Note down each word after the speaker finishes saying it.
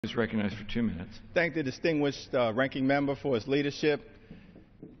is recognized for 2 minutes. Thank the distinguished ranking member for his leadership.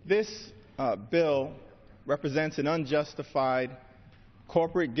 This bill represents an unjustified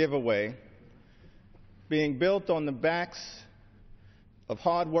corporate giveaway being built on the backs of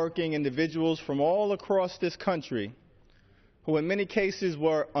hardworking individuals from all across this country who in many cases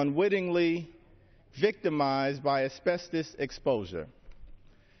were unwittingly victimized by asbestos exposure.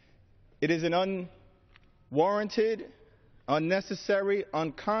 It is an unwarranted, unnecessary,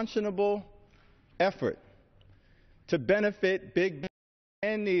 unconscionable effort to benefit big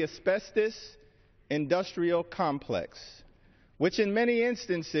and the asbestos industrial complex, which in many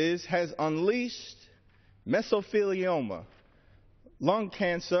instances has unleashed mesothelioma, lung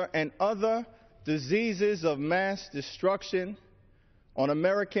cancer, and other diseases of mass destruction on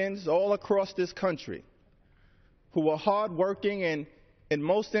Americans all across this country who are hardworking and, in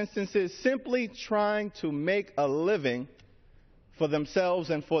most instances, simply trying to make a living for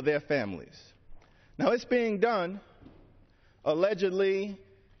themselves and for their families. Now, it's being done allegedly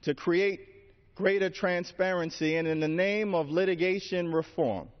to create greater transparency and in the name of litigation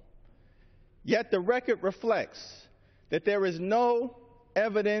reform. Yet the record reflects that there is no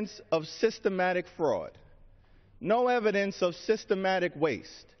evidence of systematic fraud, no evidence of systematic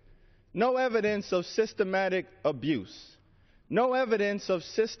waste, no evidence of systematic abuse, no evidence of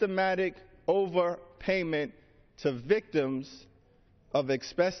systematic overpayment to victims of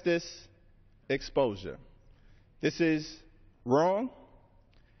asbestos exposure. This is wrong.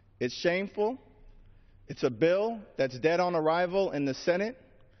 It's shameful. It's a bill that's dead on arrival in the Senate,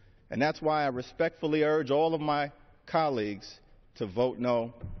 and that's why I respectfully urge all of my colleagues to vote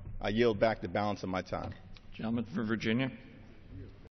no. I yield back the balance of my time. Gentleman from Virginia.